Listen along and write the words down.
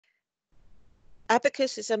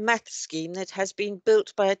Abacus is a math scheme that has been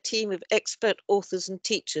built by a team of expert authors and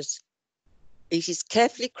teachers. It is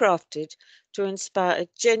carefully crafted to inspire a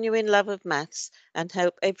genuine love of maths and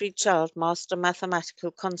help every child master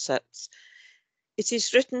mathematical concepts. It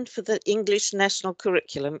is written for the English national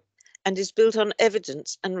curriculum and is built on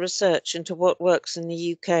evidence and research into what works in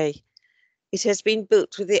the UK. It has been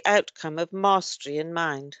built with the outcome of mastery in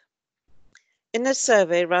mind. In a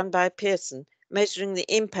survey run by Pearson, measuring the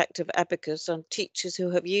impact of Abacus on teachers who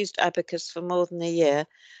have used Abacus for more than a year,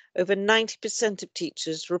 over 90% of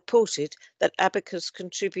teachers reported that Abacus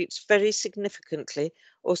contributes very significantly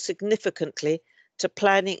to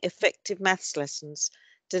planning effective maths lessons,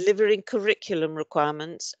 delivering curriculum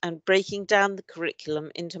requirements, and breaking down the curriculum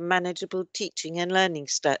into manageable teaching and learning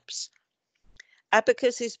steps.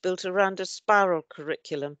 Abacus is built around a spiral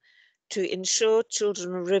curriculum to ensure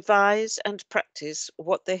children revise and practice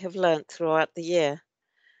what they have learnt throughout the year.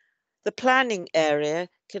 The planning area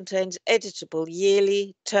contains editable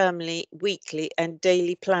yearly, termly, weekly and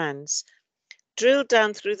daily plans. Drill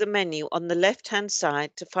down through the menu on the left-hand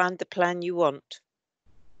side to find the plan you want.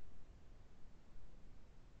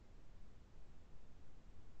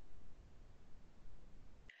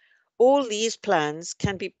 All these plans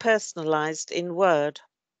can be personalised in Word.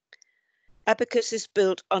 Abacus is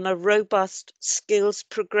built on a robust skills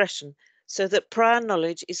progression so that prior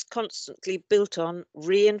knowledge is constantly built on,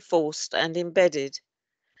 reinforced and embedded.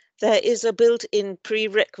 There is a built-in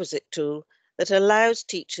prerequisite tool that allows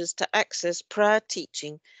teachers to access prior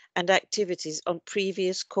teaching and activities on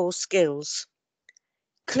previous core skills.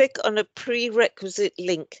 Click on a prerequisite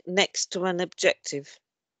link next to an objective.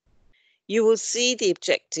 You will see the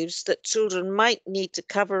objectives that children might need to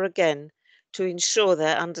cover again to ensure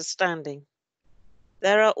their understanding.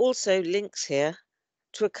 There are also links here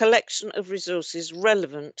to a collection of resources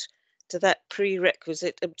relevant to that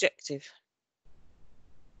prerequisite objective.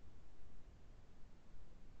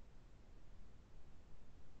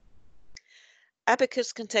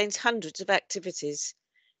 Abacus contains hundreds of activities.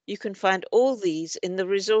 You can find all these in the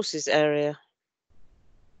resources area.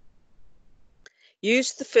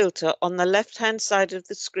 Use the filter on the left-hand side of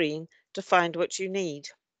the screen to find what you need.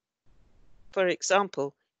 For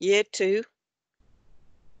example, Year 2,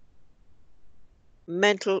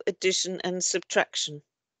 Mental Addition and Subtraction.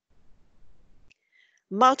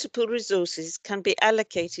 Multiple resources can be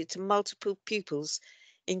allocated to multiple pupils,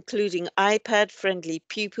 including iPad-friendly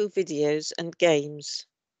pupil videos and games.